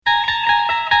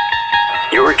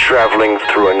traveling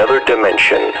through another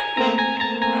dimension.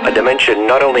 A dimension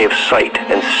not only of sight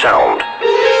and sound,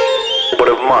 but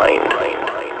of mind.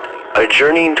 A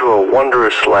journey into a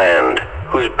wondrous land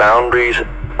whose boundaries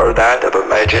are that of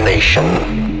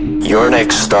imagination. Your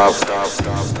next stop,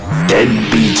 Dead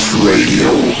Beats Radio.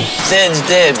 Zed's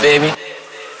dead, baby.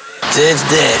 Zed's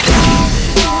dead.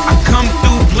 I come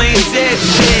through playing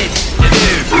Zed's dead.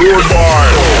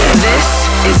 This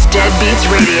is Dead Beats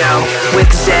Radio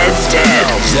with Zed's dead.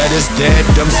 Zed is dead,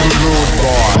 them some rude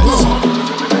boys.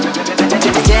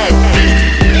 Dead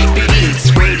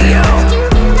Beats Radio.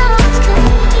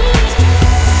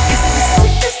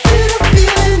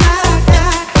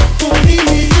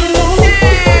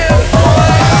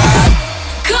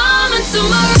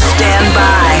 Stand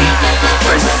by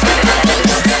for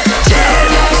Dead.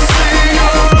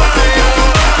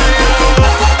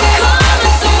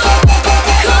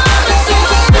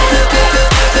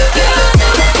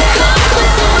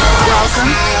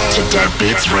 Welcome to Dead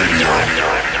Beats Radio.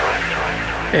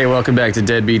 Hey, welcome back to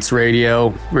Dead Beats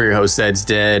Radio. We're your host, Zed's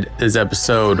Dead. This is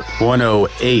episode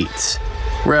 108.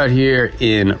 We're out here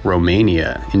in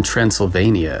Romania, in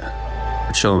Transylvania.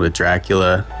 We're chilling with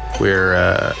Dracula. We're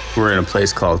in a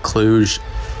place called Cluj.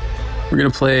 We're gonna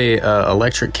play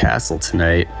Electric Castle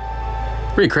tonight.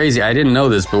 Pretty crazy. I didn't know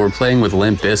this, but we're playing with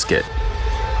Limp Bizkit.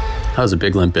 I was a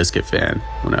big Limp Bizkit fan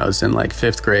when I was in like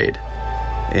 5th grade,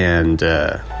 and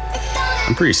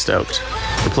I'm pretty stoked.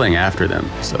 We're playing after them,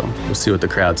 so we'll see what the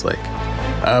crowd's like.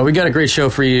 We got a great show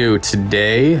for you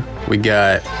today. We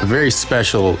got a very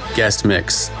special guest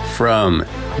mix from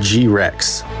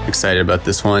G-Rex. Excited about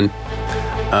this one.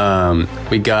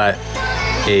 We got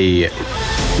a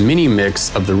mini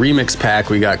mix of the remix pack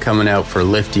we got coming out for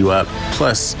Lift You Up,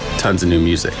 plus tons of new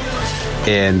music.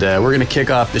 And we're gonna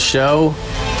kick off the show.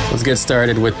 Let's get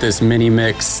started with this mini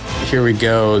mix. Here we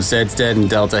go. Zed's Dead and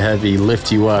Delta Heavy, Lift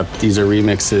You Up. These are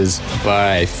remixes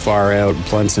by Far Out,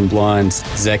 Blunts and Blondes,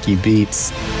 Zeki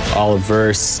Beats,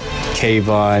 Oliverse,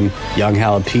 Kayvon, Young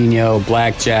Jalapeno,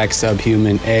 Blackjack,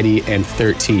 Subhuman, Eddie, and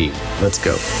 13. Let's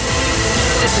go.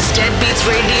 This is Dead Beats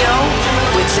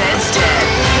Radio with Zed's Dead.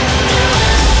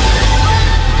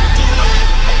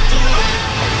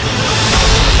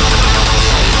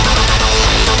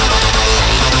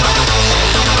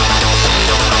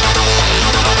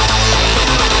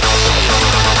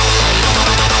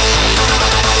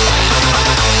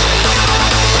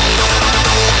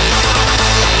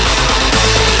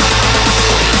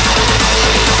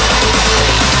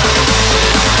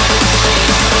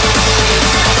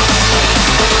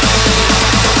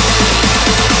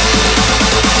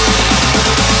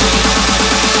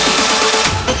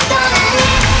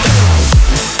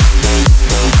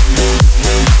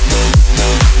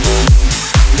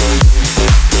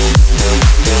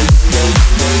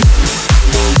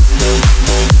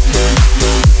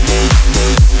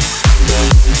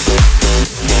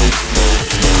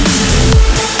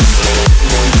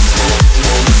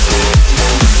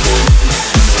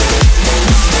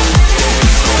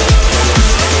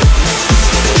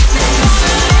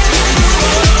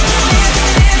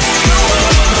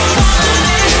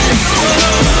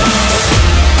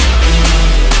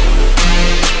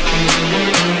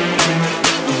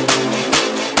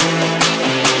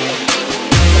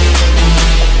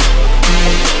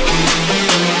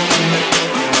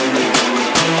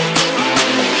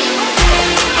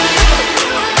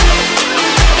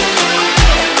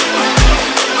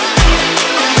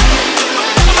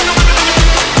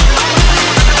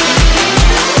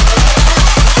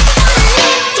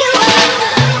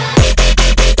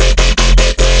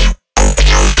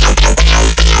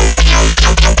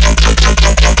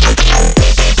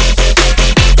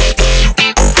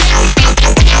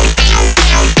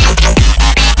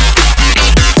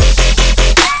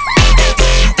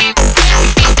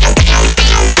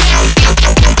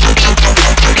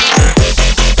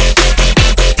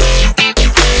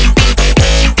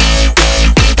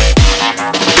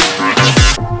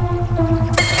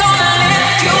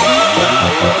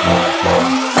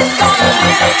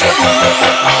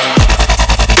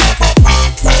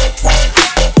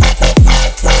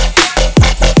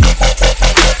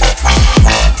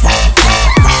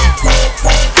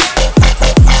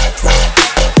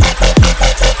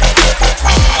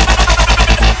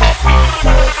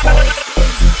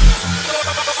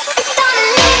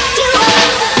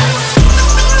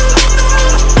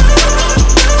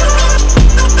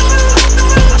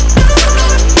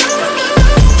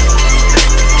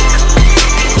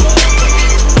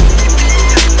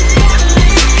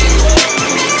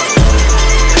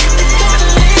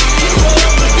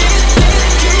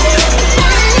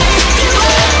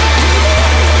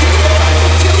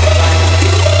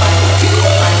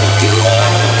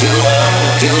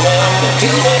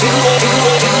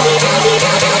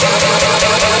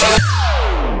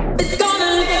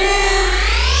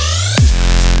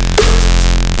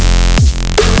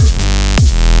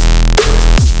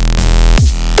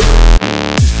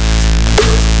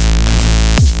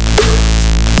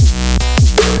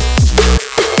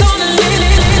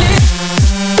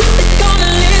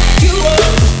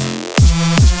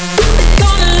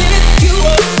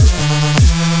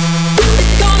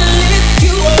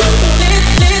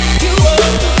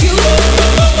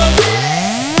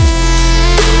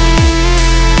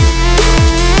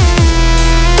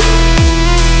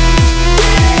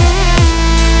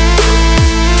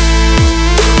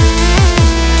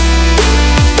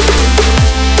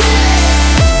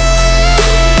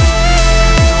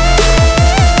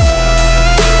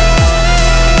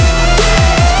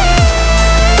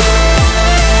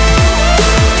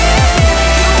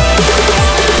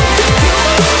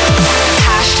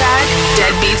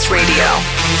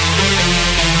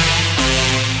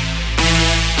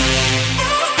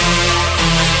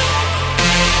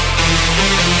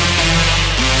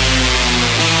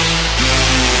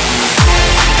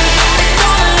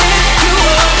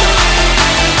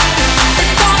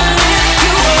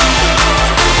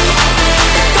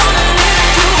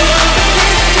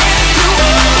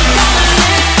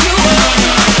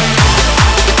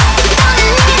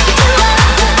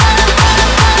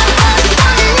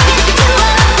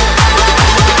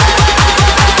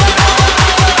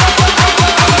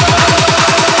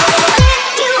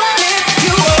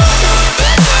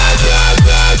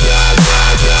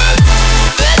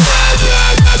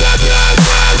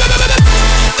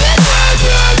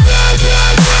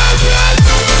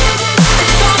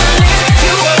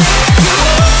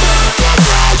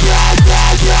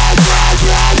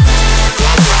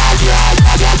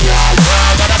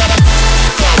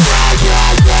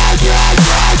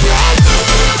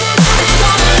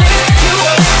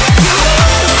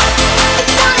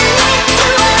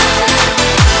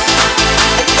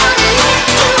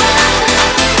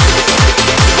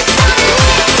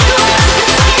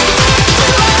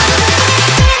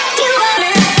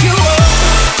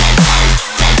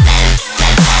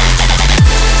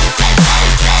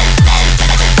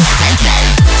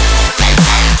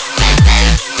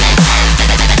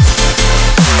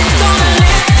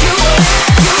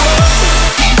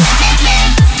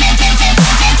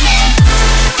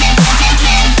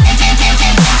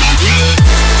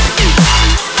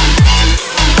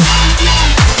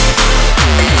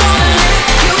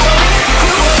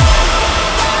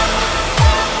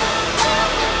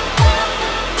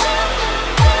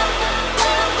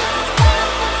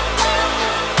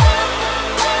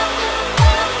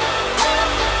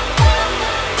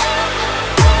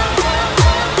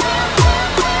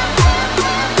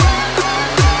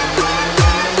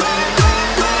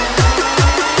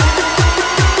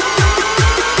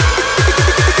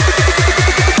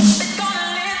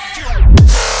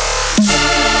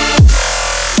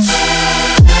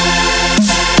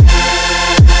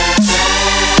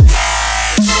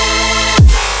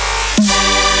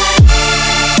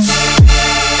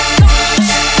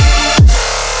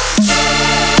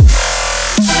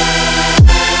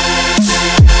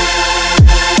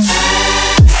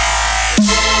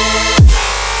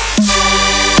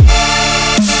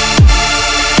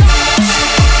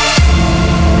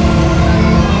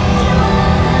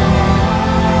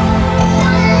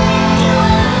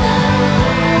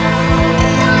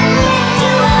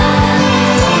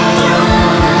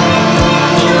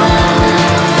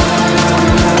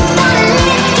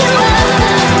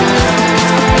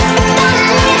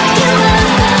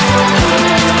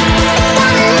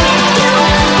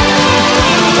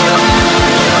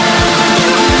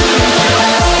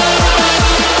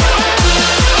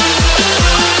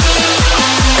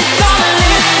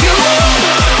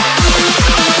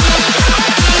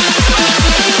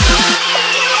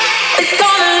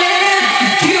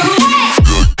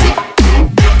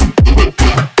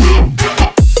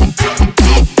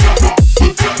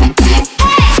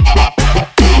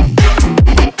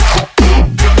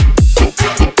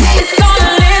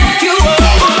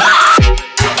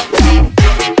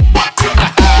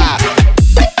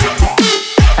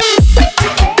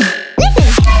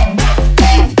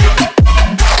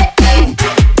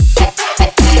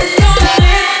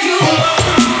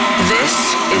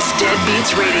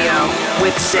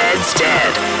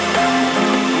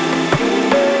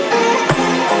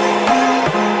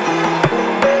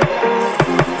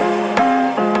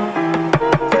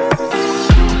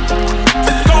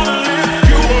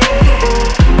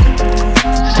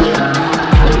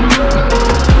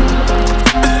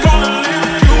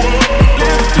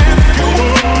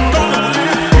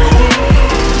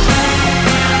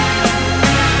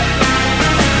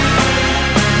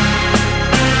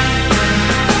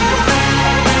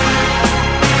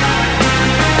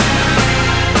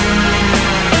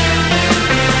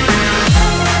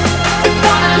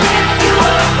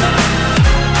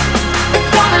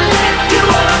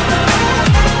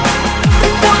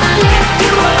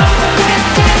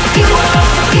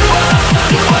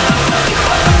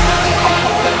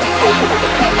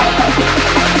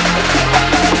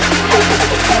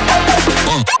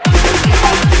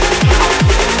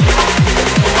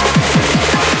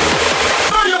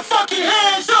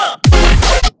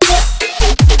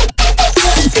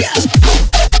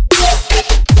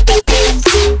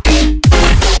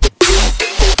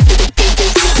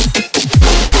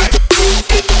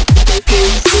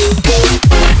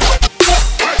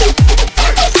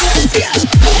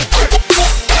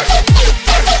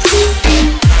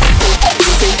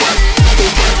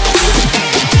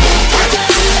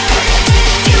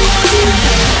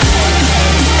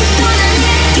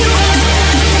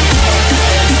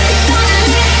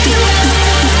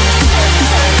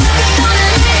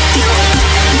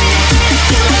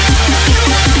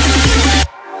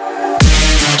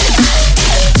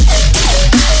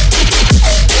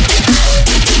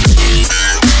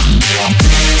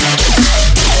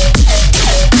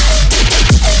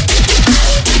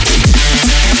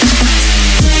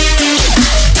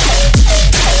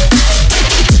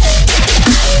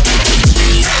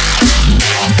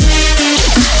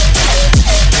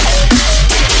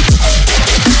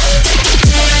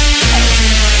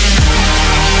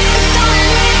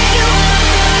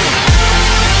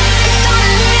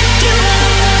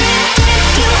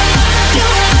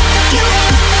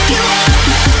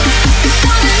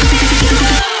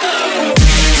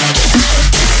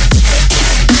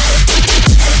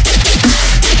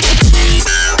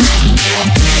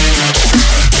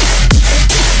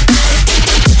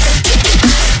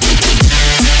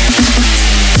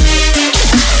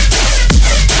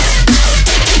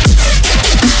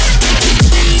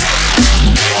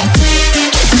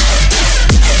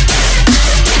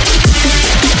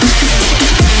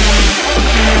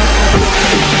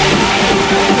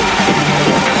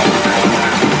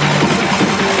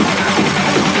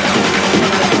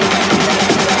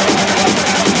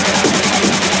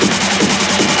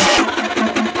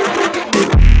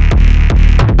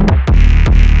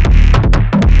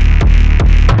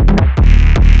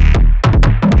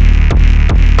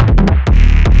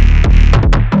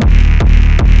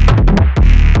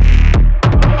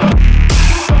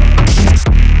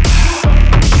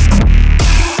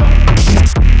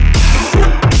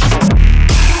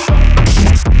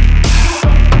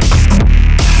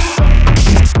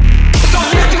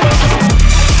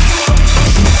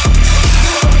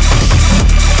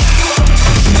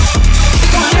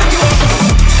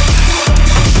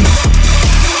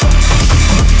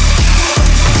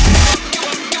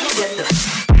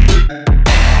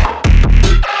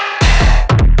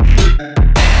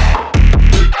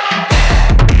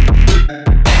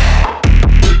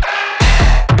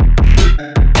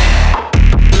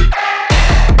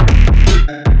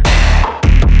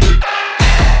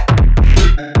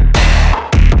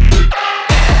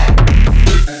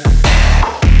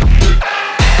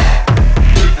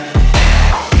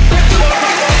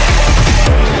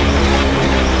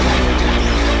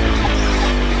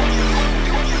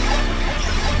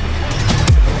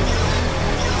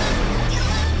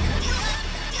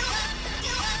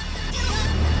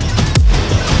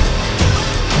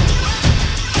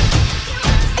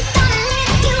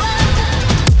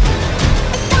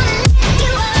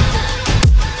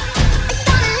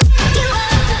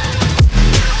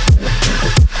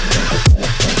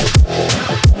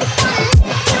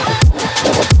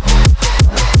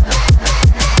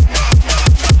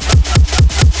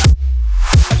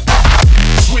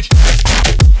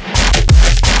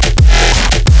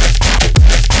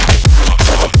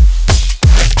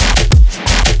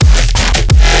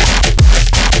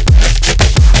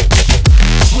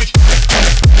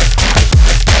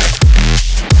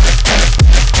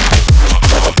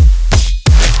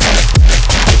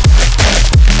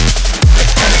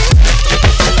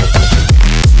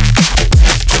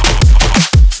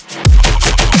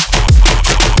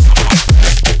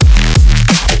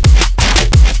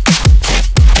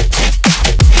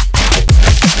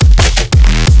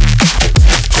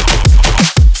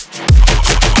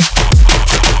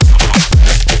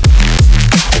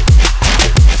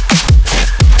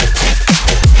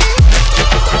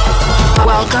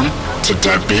 to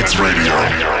Dead Beats Radio.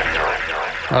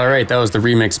 All right, that was the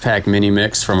Remix Pack mini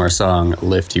mix from our song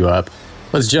Lift You Up.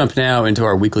 Let's jump now into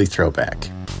our weekly throwback.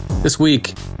 This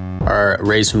week, our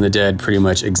Raised from the Dead pretty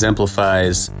much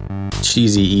exemplifies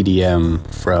cheesy EDM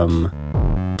from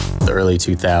the early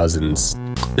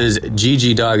 2000s. This is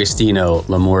Gigi D'Agostino,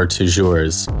 L'amour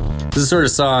toujours. This is the sort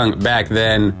of song back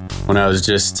then when I was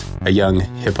just a young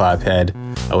hip-hop head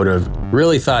I would have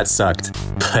really thought sucked,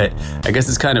 but I guess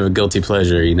it's kind of a guilty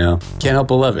pleasure, you know? Can't help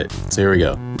but love it. So here we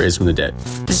go, Raised from the Dead.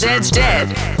 Zed's Dead,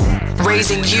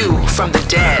 raising you from the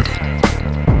dead.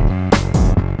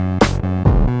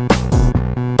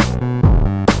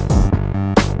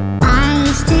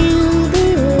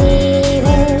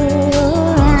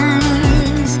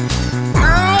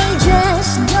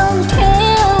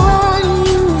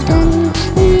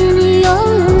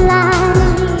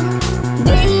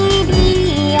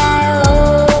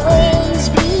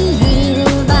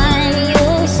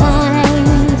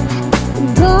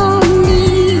 Don't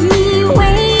leave me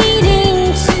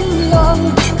waiting too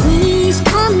long. Please.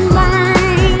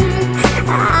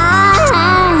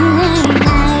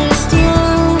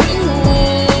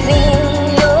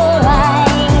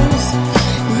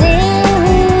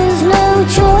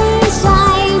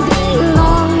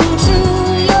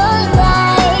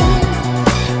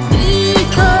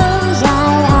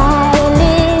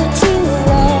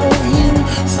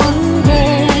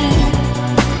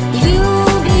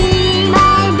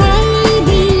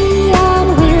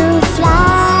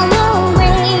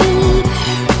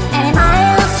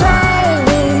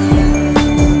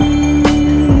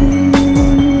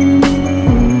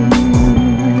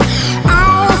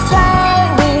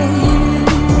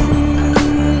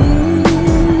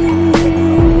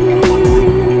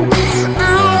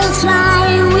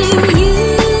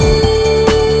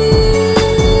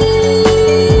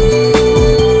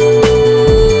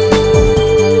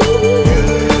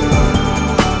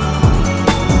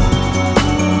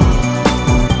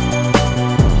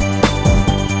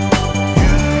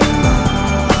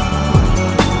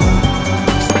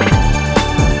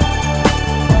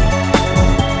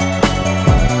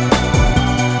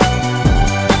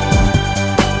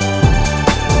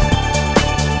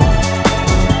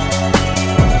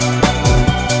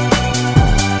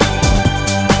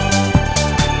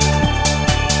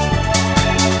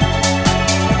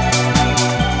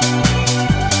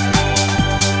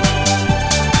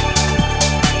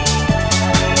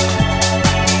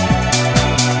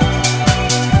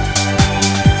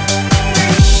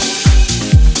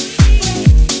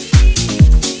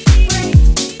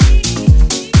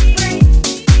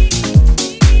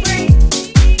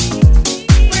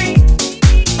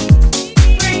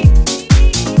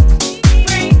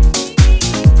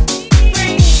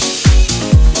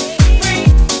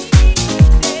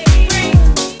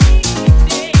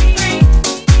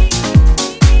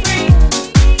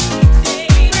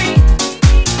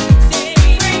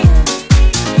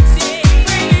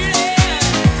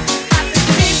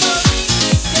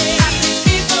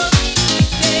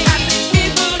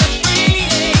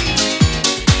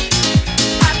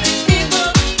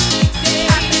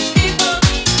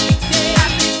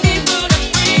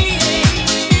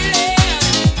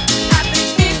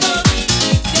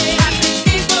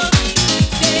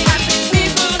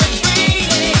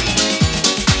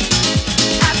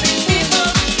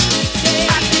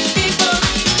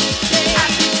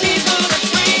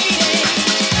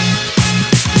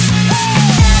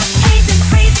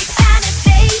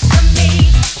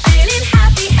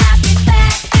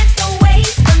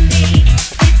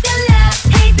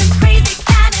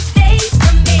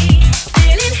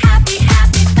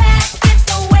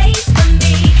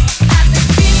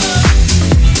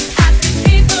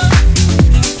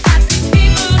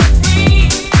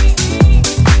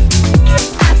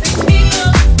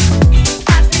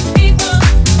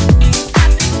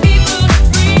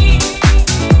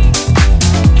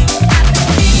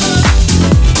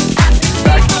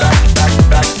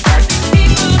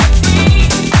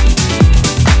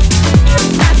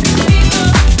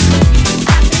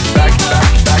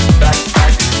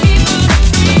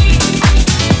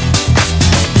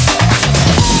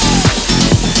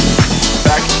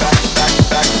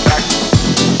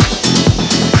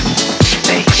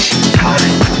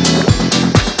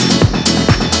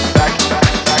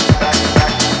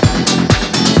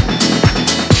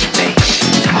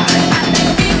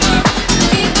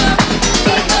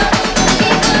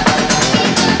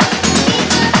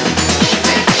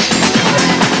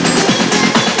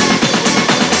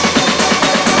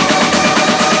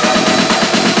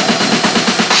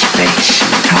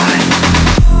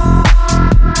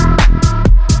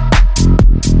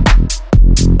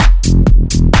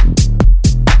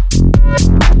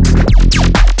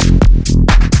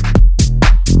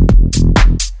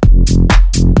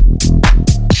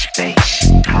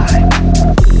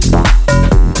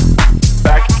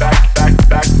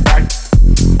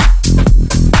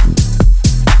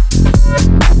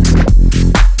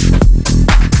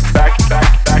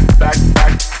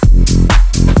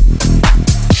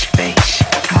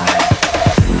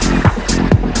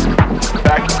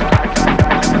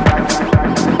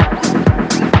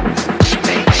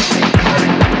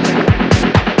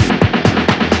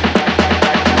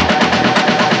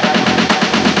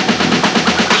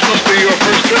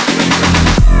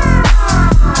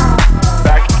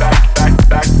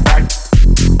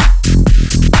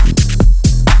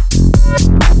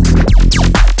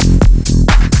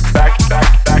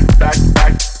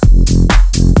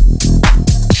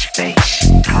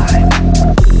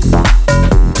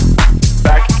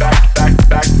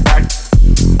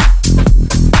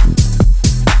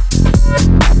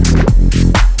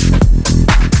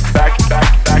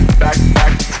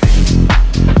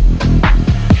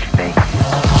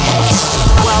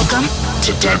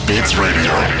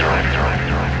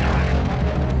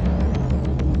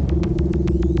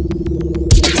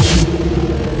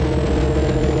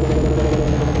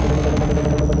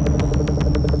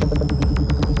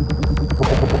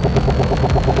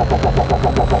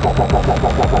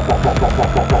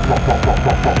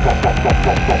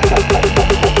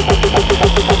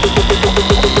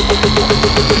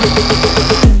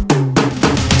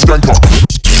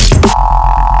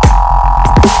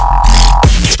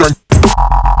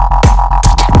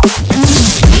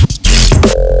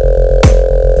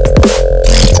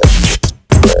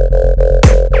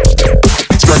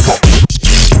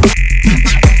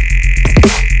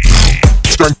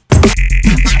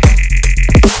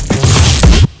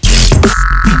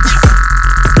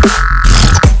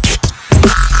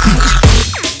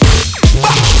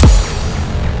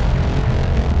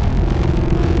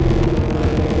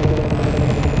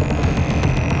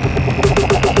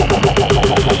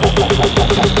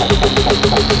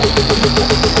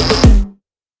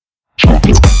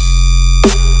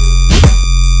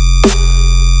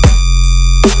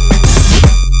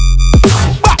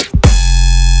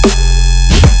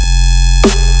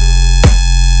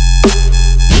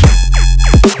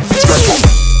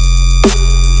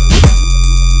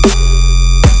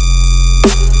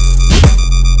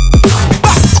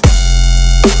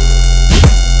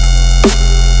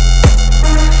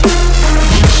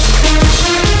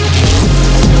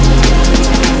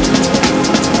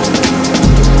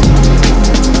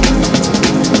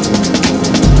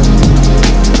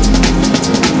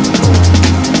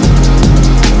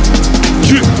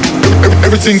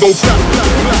 Everything go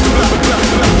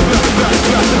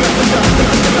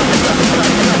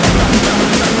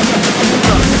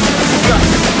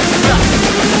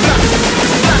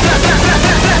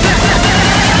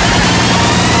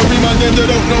every man them they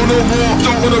don't know no more,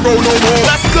 don't wanna roll no more.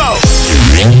 Let's go.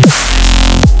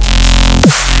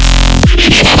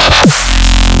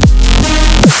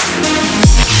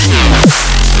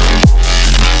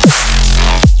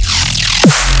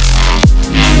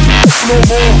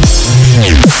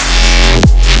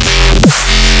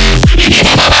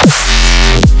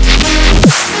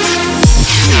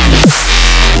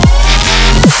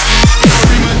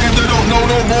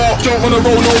 No more. Don't wanna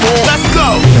roll no more. Let's go.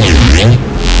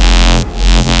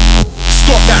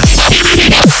 Stop that.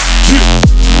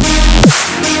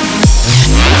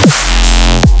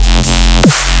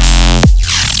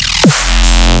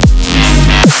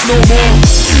 No more.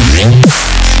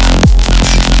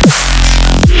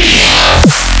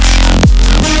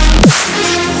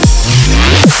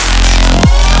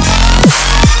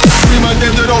 Every man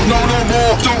them they don't know no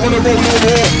more. Don't wanna roll no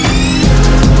more.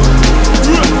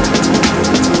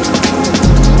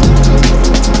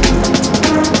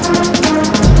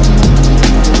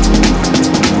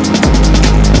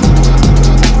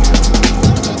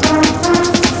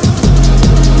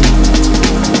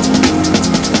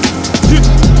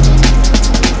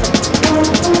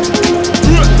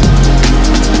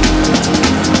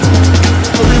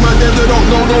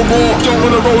 Don't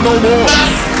wanna roll no more.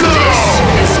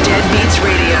 This is Dead Beats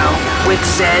Radio with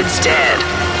Zed's Dead.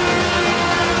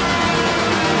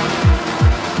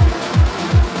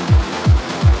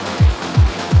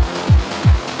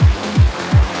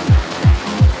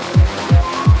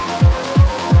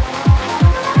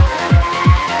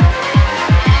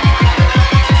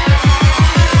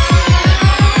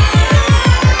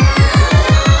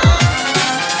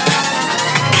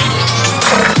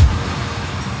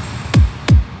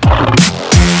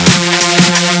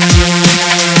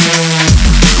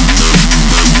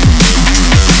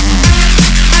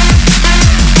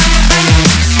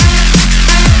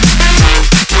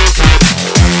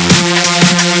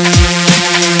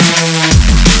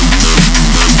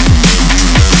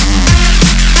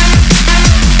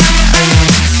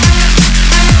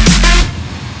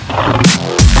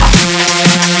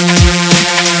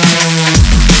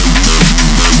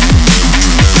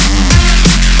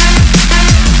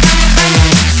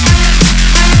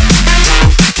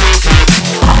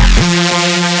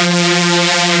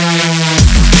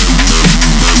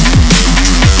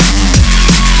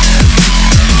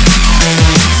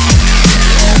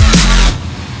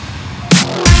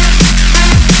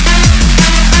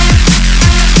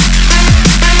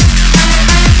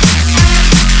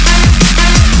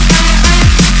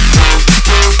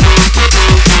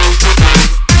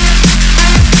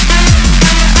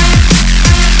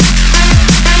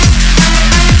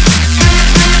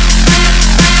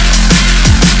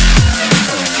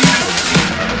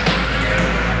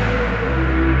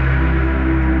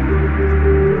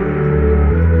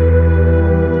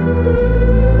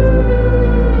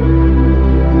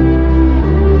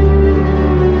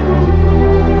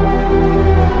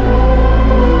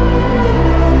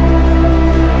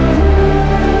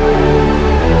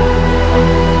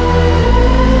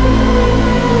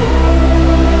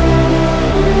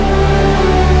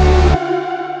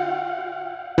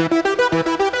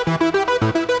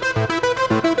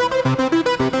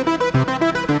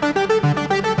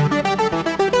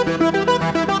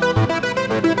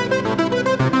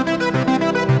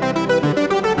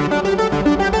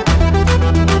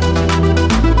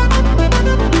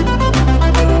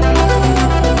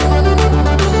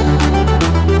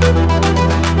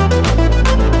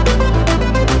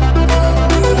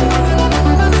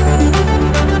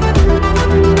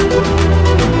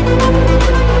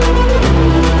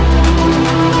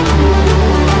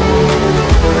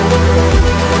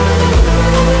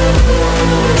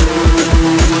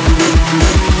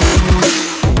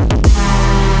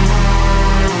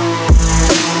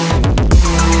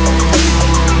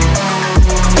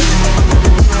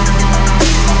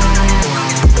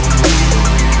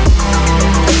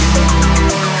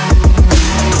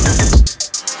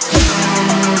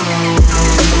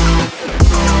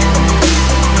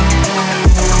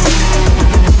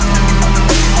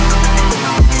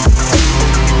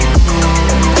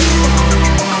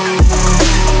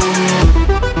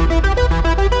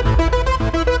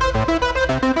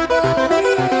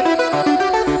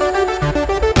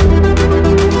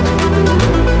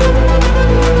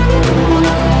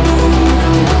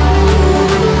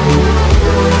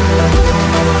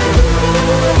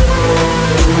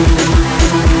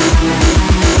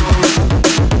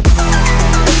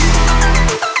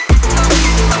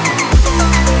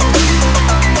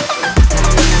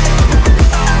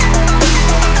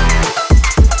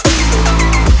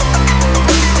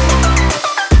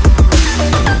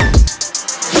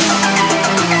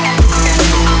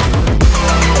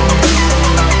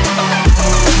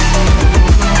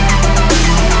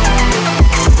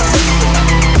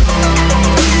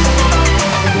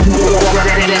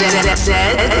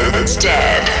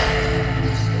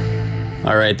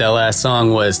 All right, that last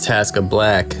song was Tasca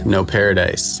Black, No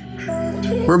Paradise.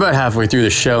 We're about halfway through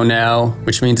the show now,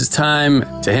 which means it's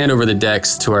time to hand over the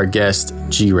decks to our guest,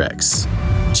 G-Rex.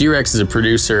 G-Rex is a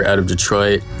producer out of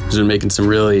Detroit who's been making some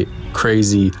really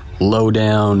crazy,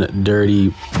 low-down,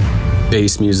 dirty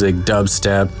bass music,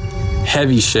 dubstep,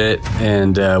 heavy shit,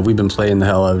 and we've been playing the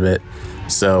hell out of it.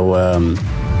 So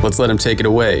let's let him take it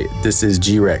away. This is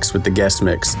G-Rex with the guest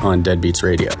mix on Dead Beats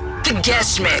Radio. The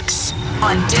guest mix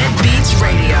on Dead Beats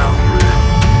Radio.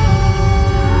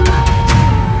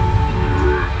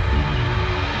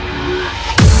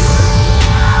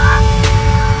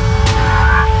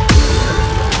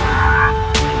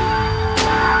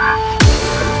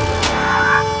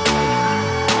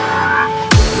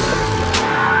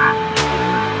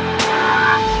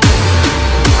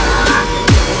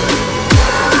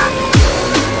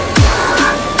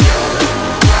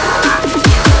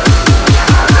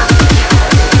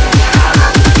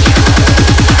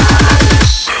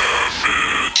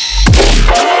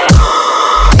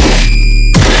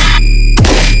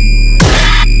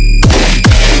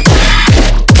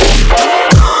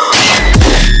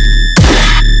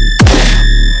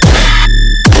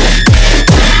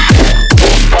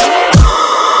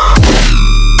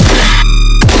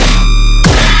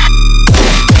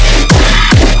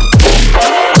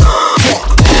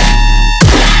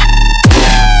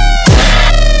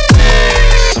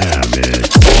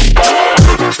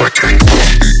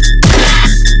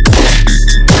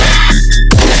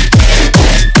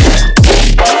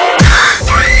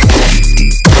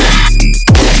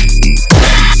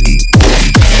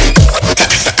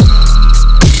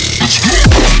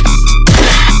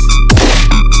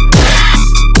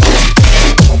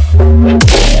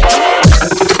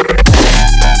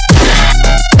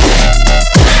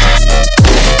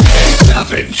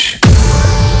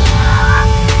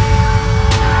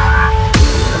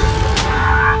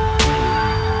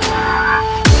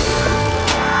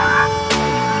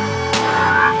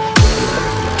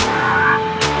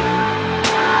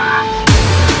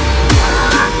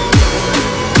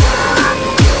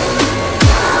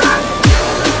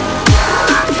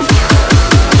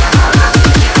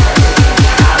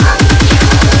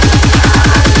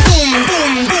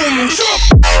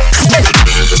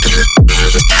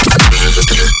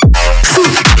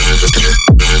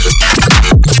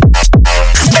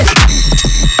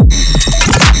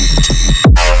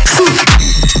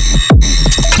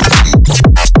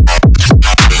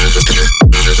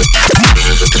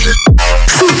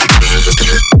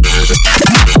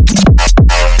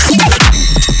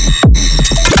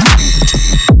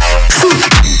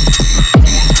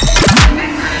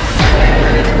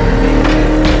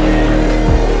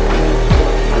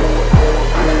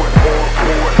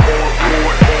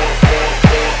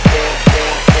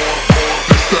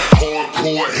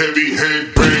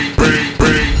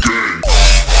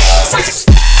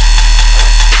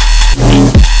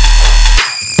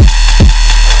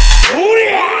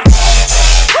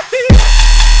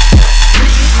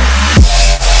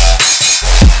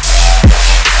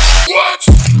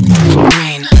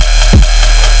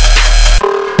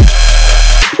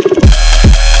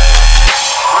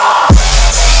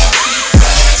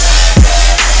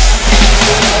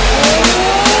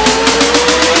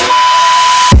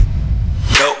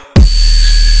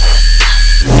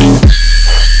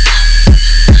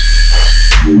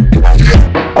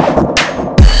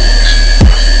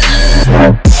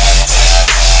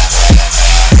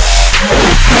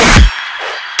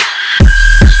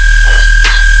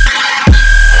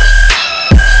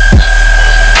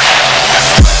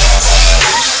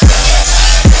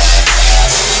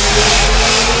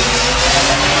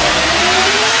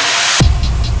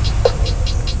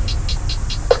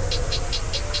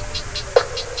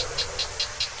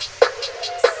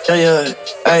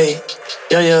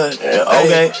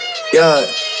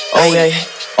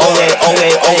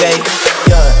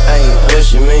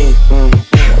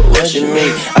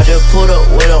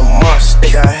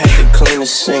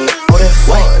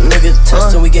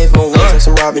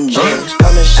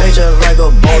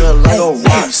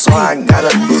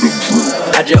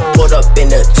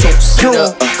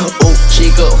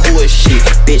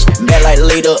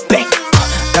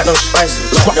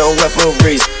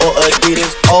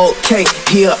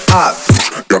 Here I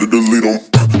gotta delete them.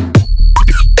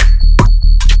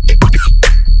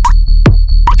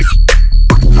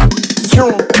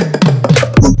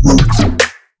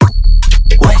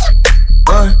 What?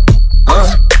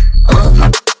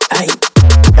 Ay,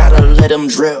 gotta let them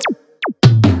drip.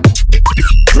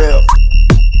 Drip.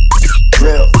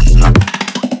 Drip.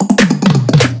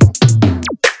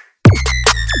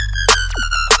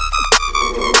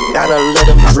 gotta let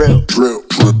them drip.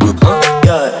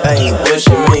 Yeah, ayy, what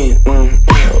you mean?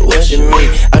 What you mean?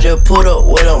 I just pulled up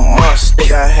with a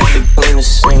monster. I had to clean the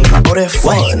scene. Oh, that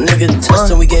fuck nigga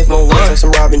testing, we gave him one like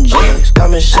some Robin James.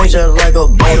 Diamond shake just like a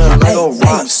boulder, like a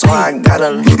rock, so I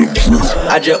gotta let him drip.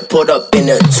 I just pulled up in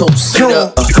a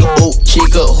two-seater. Ooh,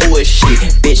 chica, who is she?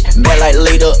 Bitch, bad like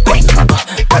leader.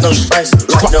 Got no stripes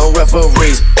like no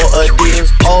referees or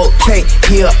Adidas. Okay,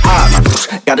 here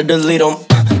I gotta delete them.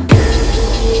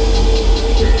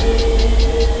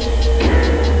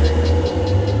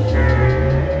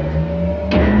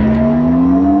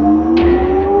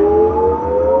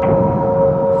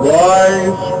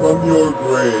 Rise from your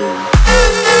grave.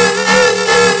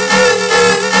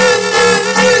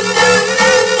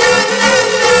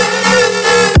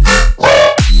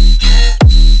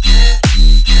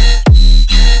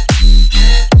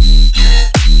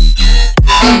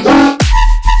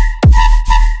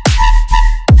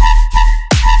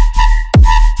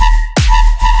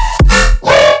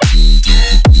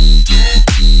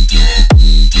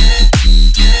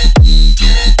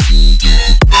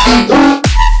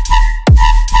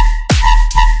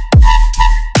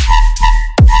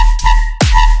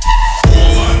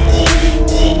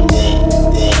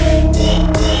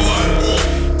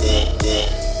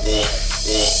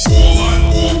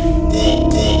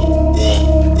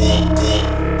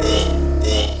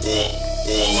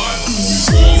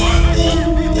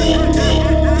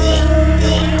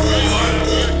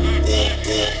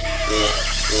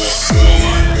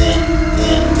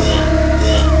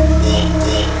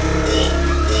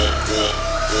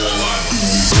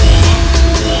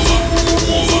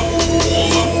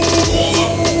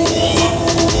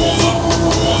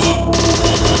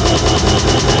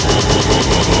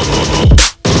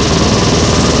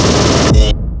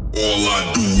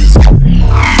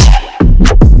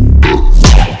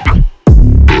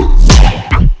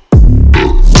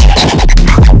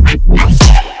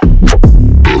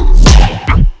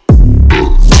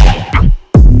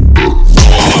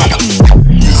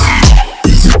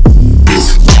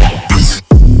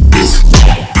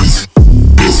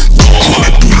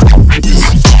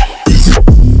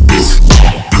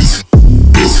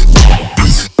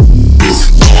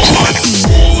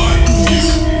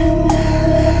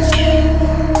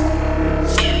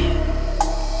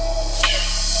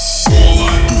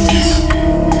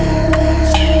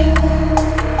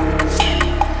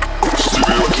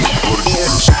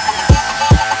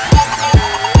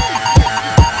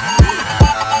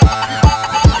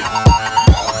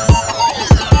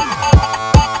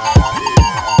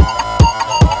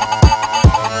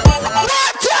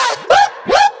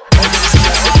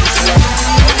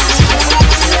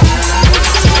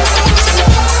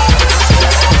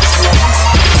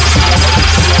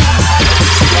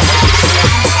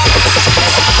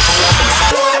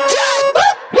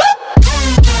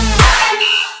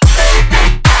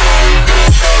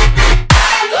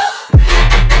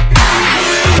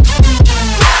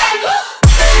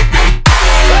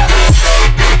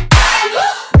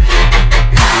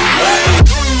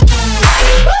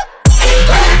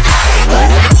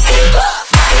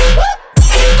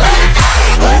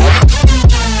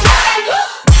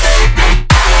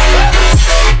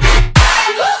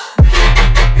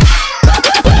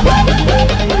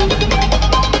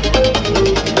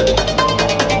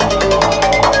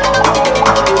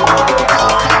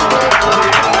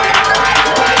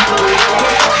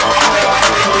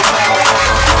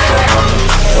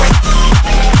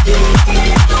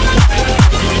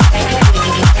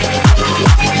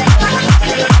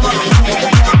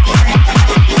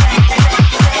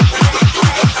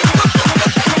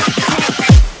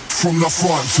 From the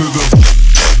front to the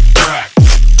back.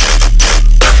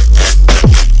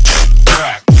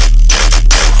 Back.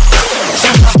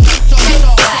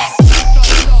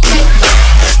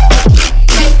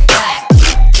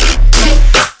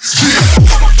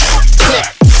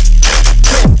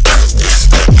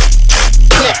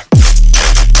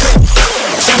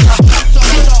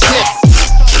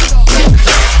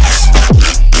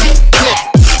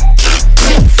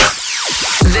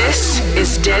 This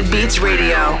is Dead Beats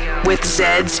Radio with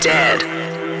Zed's Dead.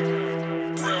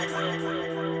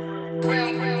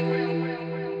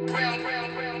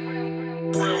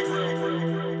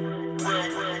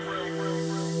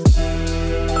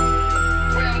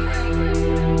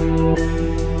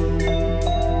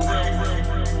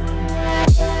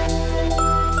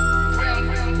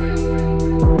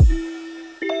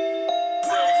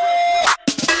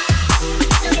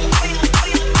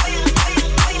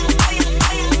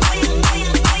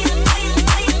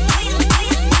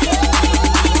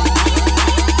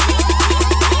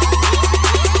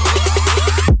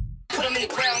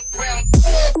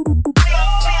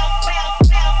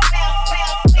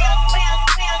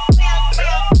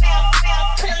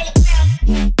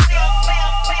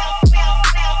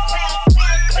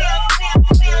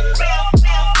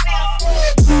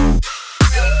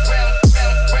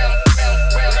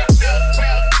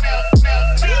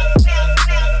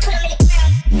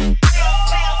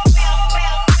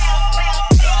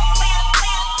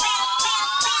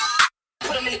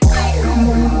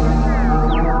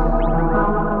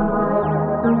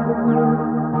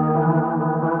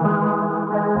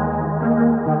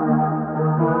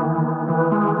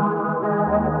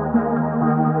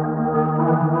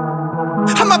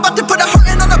 I'm about to put a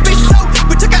hurtin' on a bitch show.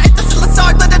 We took her into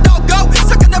suicide, let it all go.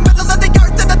 Stuck in the middle of the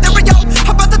earth in ethereal.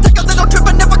 I'm about to take a little trip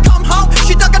and never come home.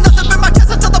 She dug a nothing in my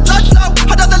chest until the blood flow.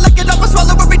 I'd rather lick it up and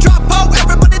swallow every drop. Oh,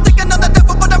 everybody thinking I'm the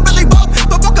devil, but I'm really woke.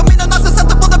 But woke me, I'm not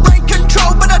susceptible to brain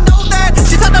control. But I know that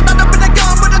she's had another in a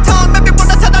gun with a tongue. Maybe when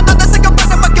I tell another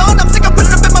cigarette in my gun, I'm sick of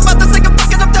putting it up in my mouth and singing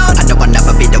fucking I'm done. I know I'll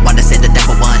never be the one to say the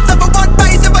devil won. Never one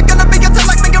phase, if I gonna be until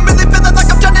like me, I'm really feeling like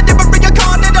I'm trying to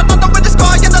reincarnate. I don't know where to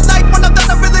sky in the light when I'm done.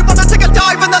 I really wanna take a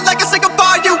dive in the lake and say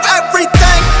goodbye to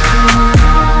everything.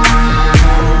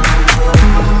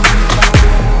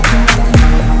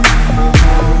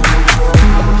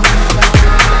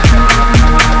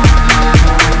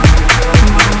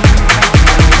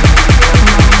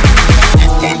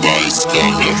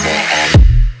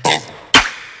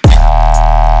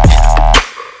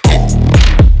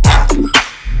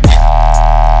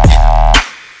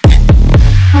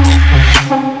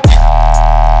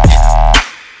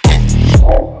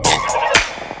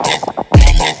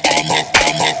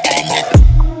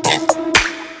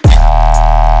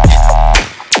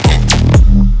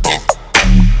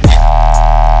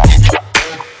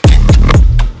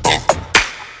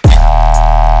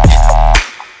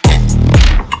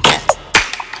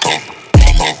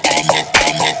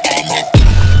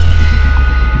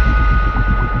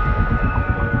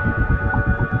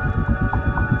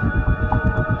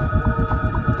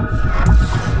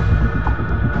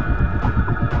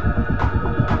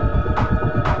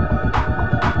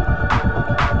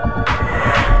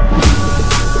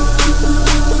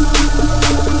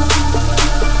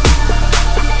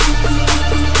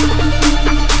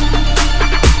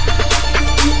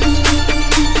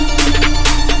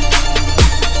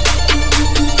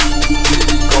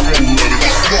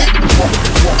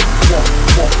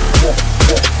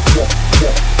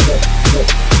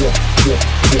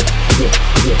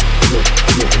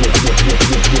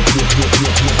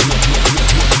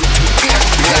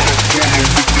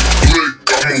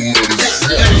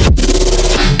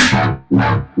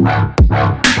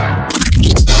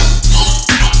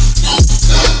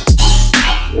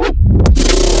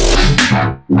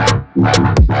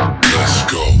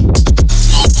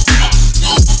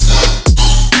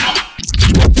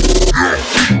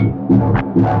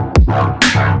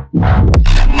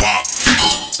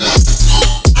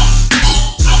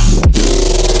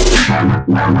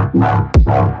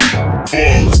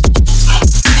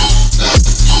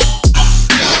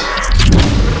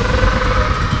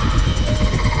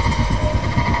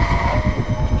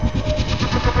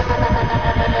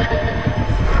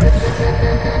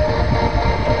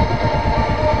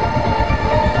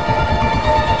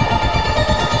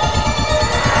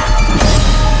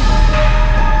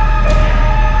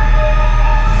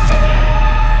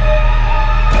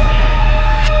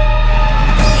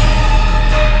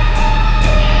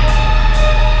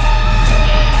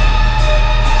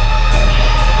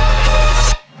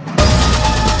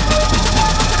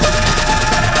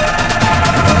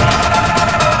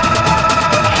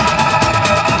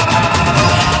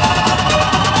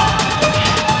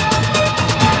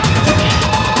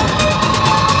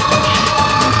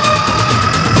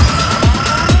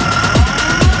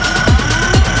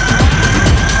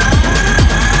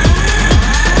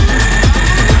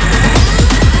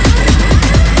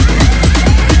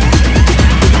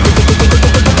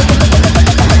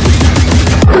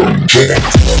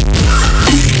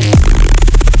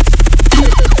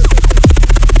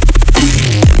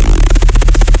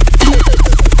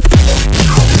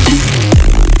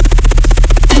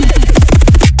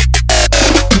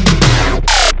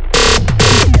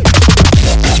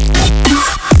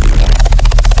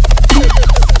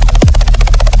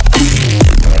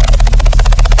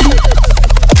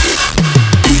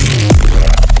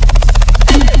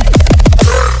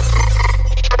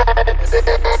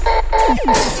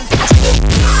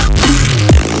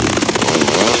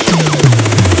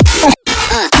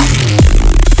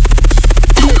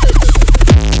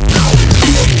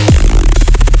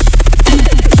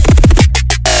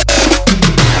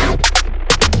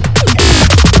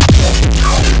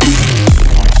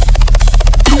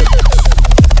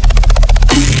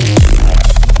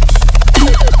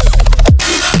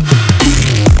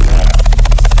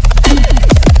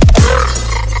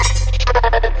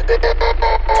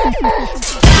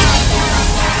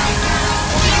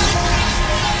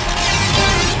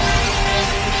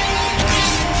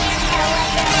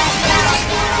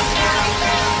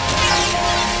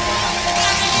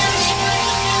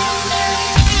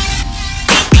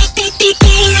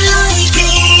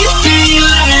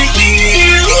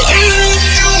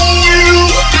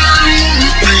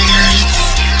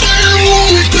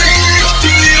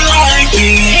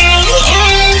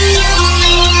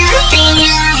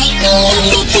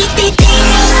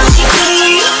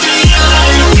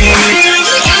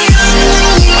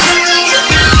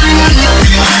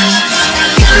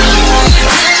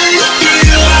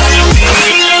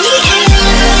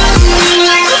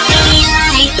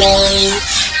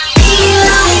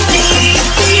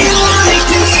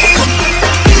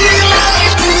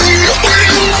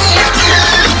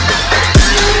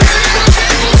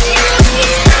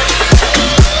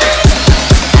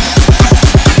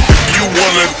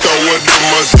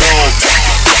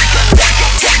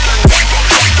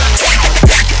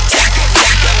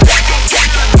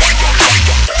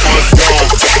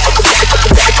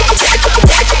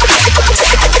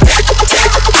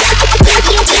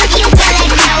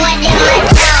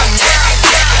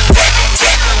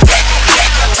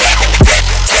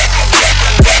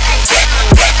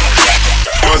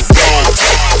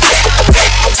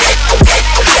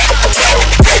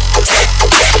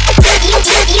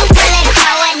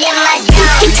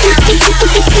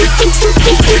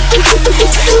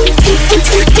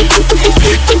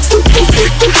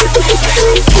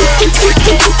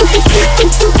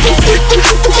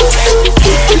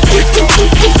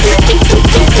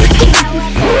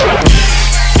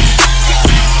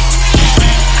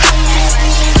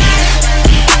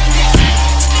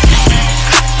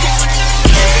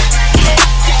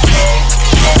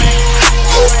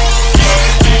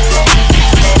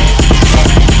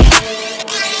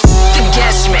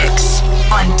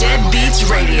 Beats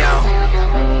Radio.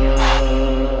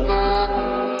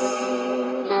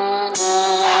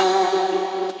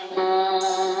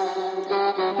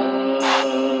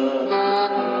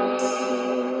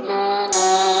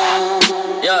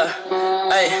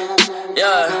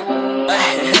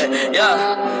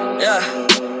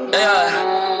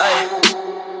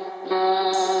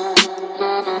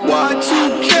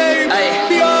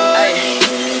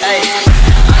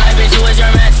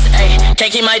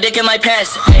 Can't keep my dick in my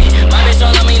pants, ayy. My bitch don't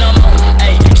love me no more,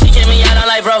 ayy. She kick me out on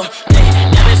life, bro, ayy.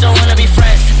 That bitch don't wanna be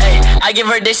friends, ayy. I give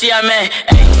her dick, she a man,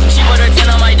 ayy. She put her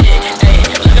 10 on my dick, ayy.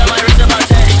 Look at my wrist about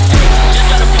 10, ayy. Just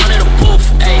got a pound of the booth,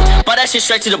 ayy. Bought that shit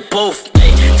straight to the booth,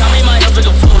 ayy. Tell me my health like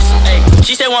a fool's, ayy.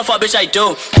 She say one fuck, bitch, I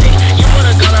do, ayy. You put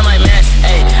a gun on my mans,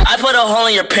 ayy. I put a hole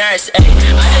in your parents, ayy.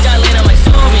 I just got lean on my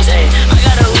zoomies, ayy. I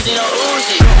got a Uzi, no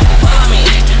Uzi. Fuck on me,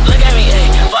 look at me,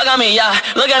 ayy. Fuck on me, yeah.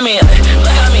 Look at me,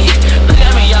 look at me.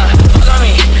 Yeah, fuck on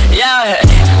me, yeah,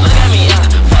 look at me, yeah,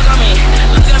 fuck on me,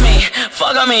 look at me,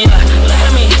 fuck on me, yeah, look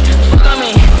at me, fuck on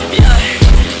me, yeah, hey.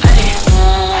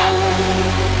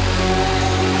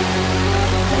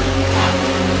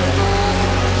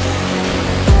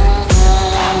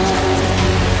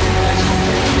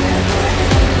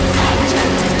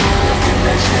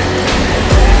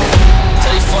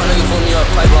 Tell these fuck niggas put me up,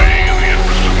 pipe up. Being in the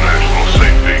interest of national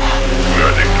safety, we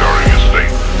are declaring a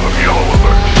state of yellow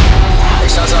alert.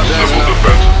 Shouts out Civil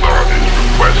Defense Authorities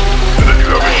request that if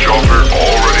you have a shelter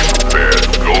already prepared,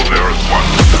 go there at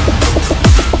once.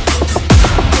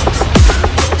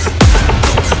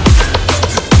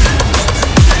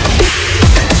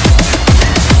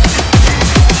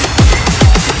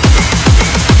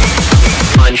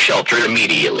 Unsheltered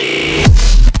immediately.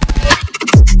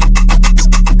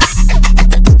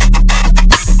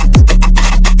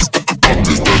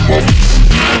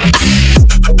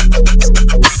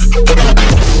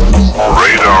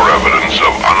 Radar evidence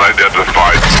of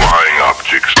unidentified flying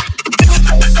objects.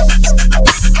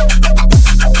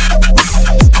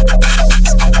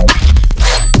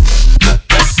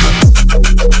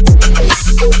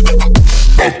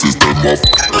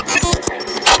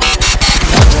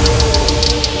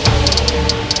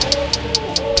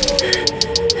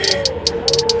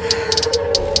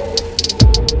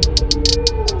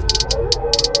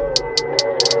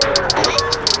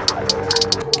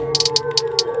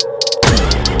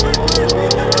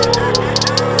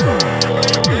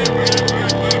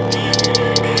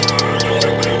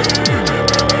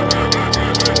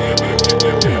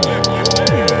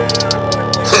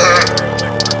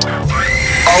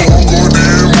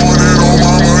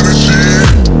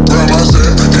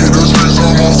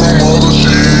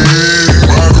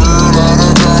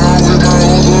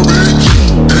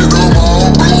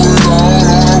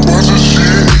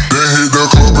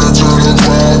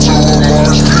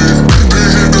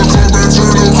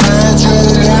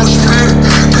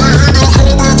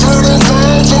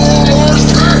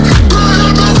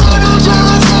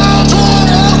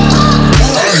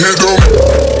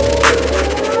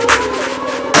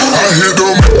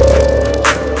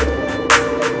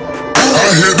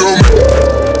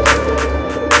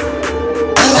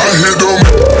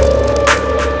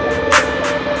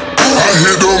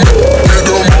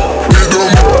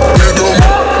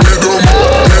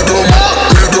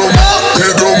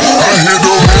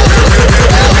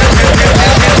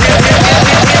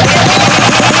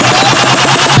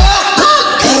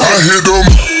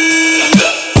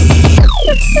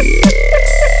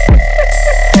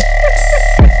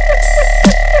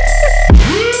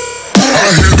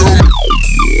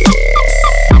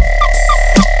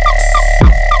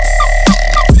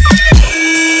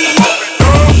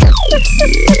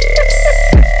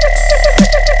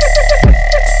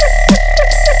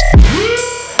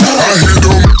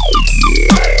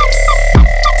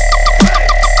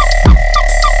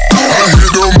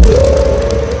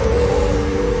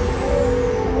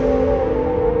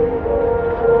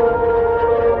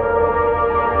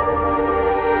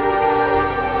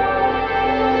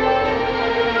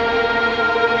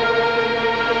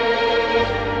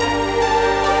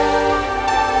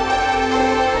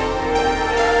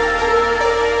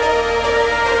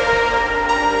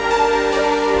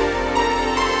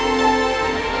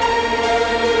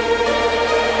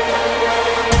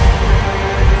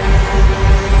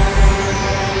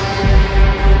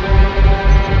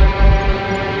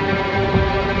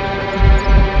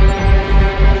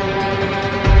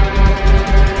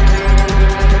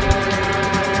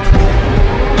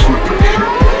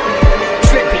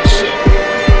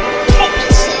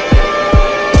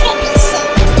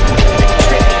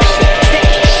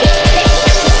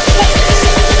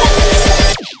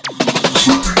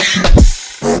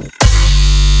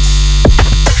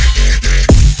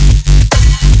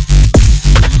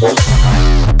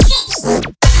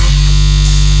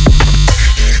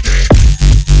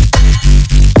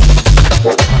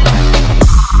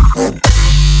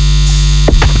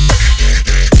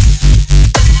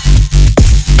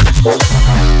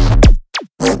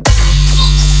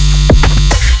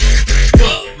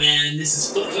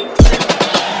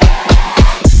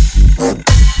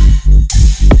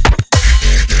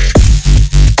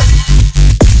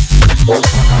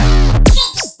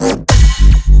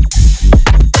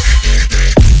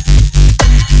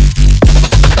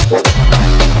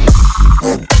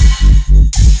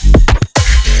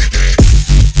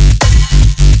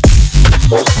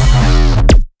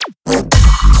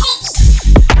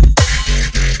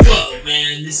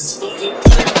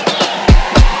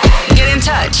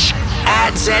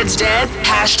 Dead,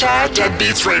 hashtag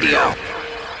Deadbeats Radio.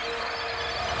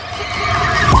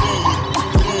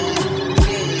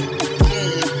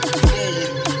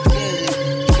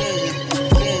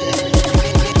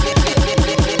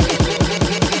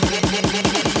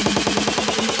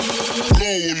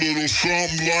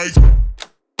 Something like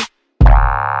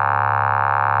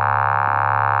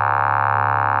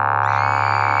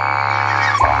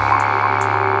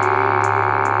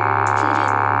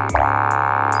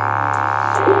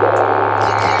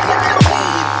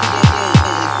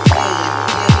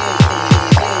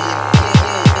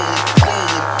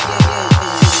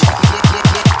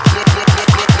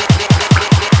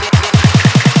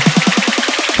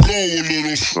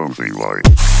something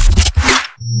like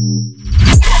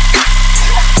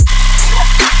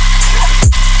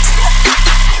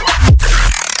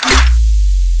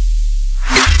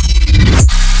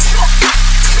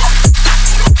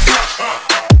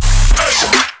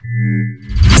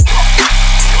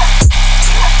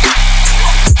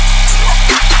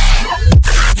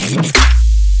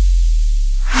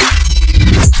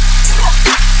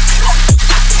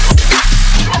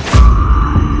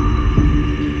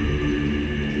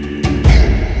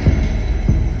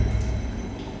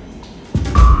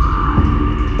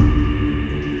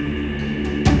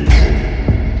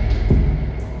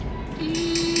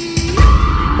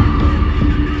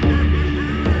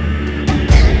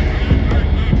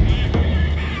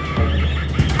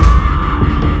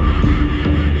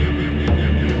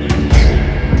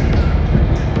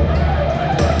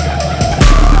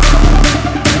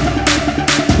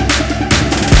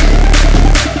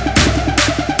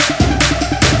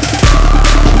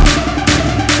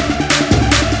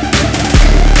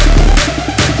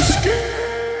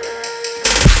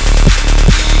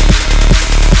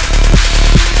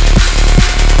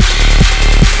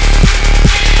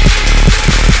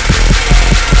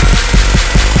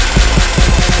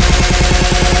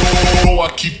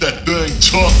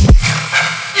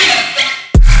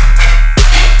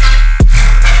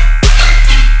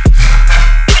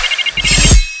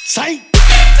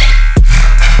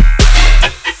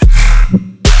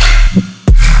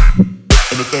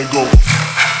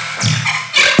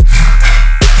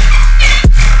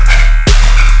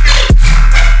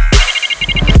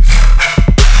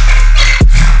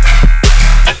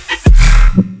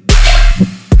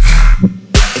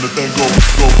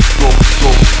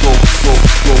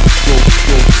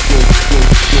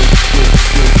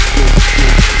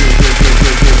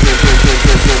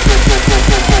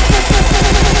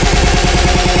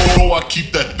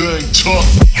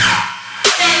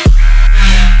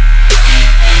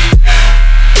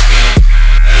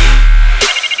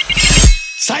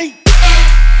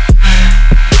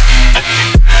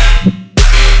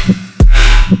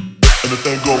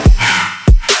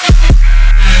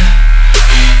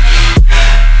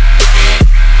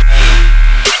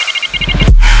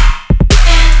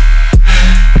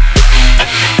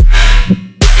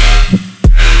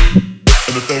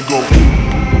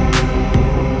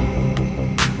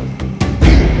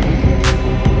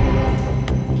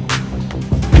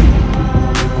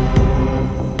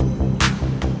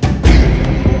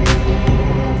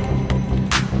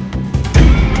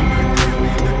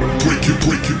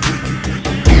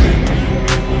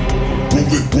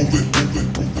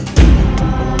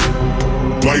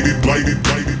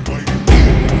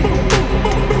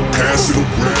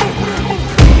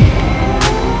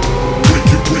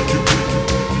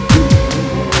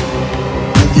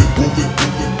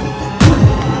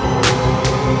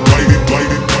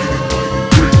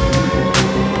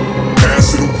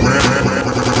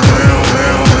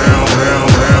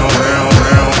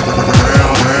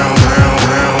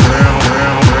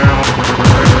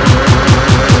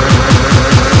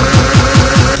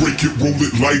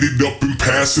light it up and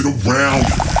pass it around.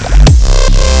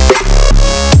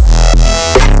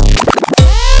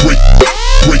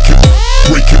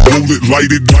 Break it, roll it,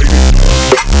 light it.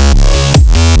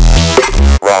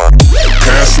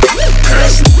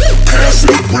 Pass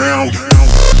it around.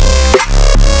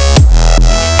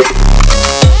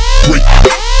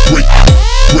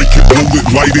 Break it, roll it,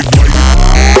 light it.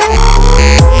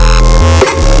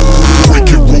 Break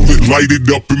it, roll it, light it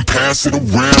up and pass it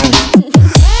around.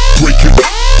 Break it,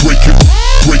 roll it,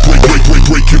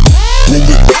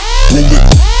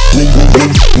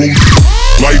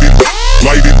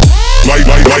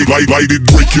 light it, light it,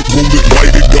 break it, roll it,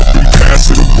 light it up and pass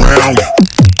it around.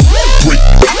 Break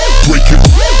it, roll it,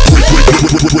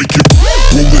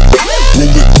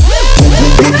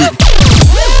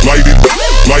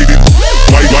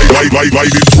 light it,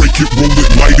 light it, break it, roll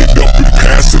it, light it up and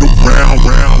pass it around.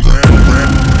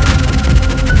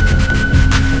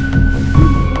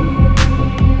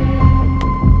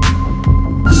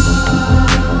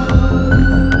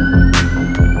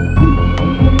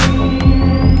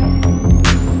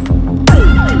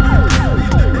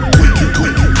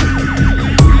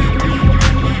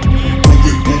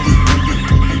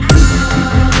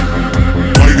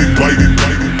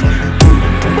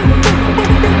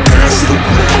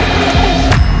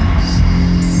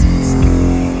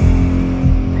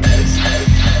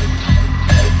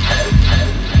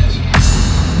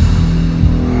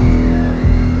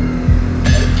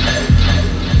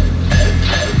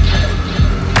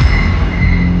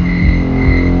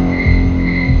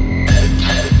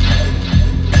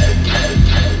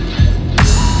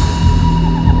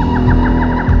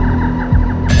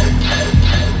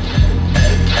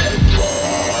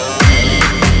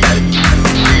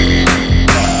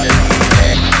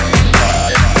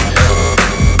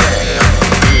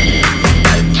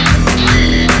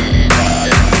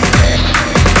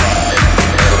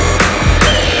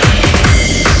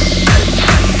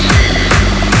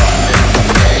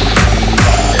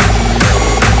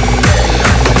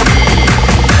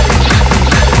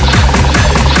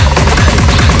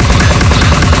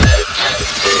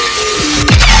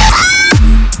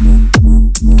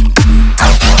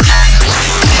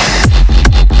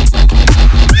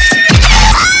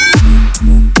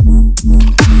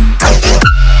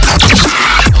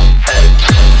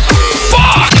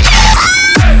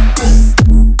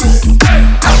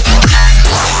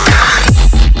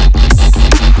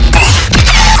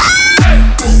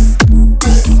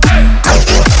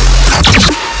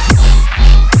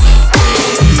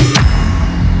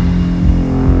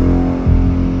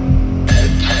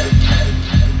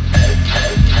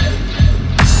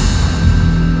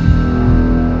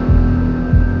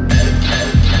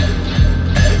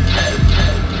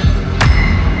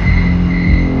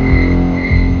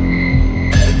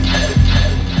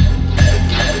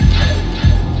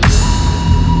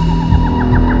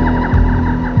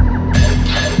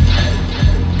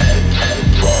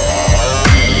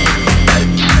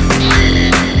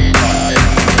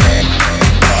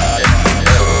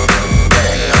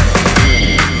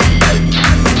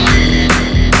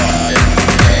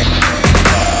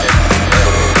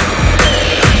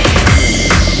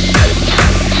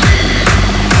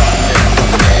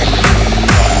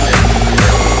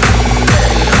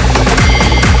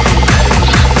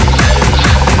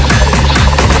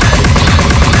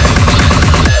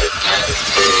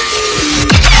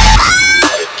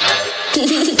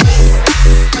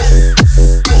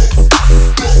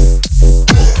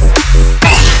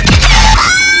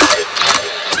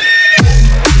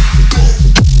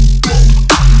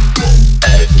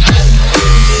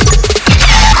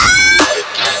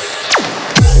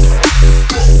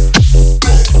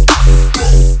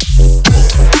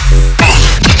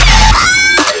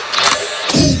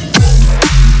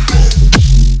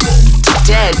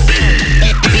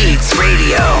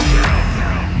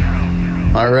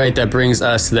 All right, that brings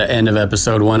us to the end of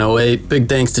episode 108. Big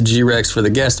thanks to G-Rex for the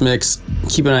guest mix.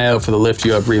 Keep an eye out for the Lift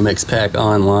You Up remix pack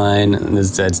online. And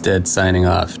this is Zed's Dead signing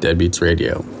off. Dead Beats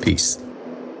Radio. Peace.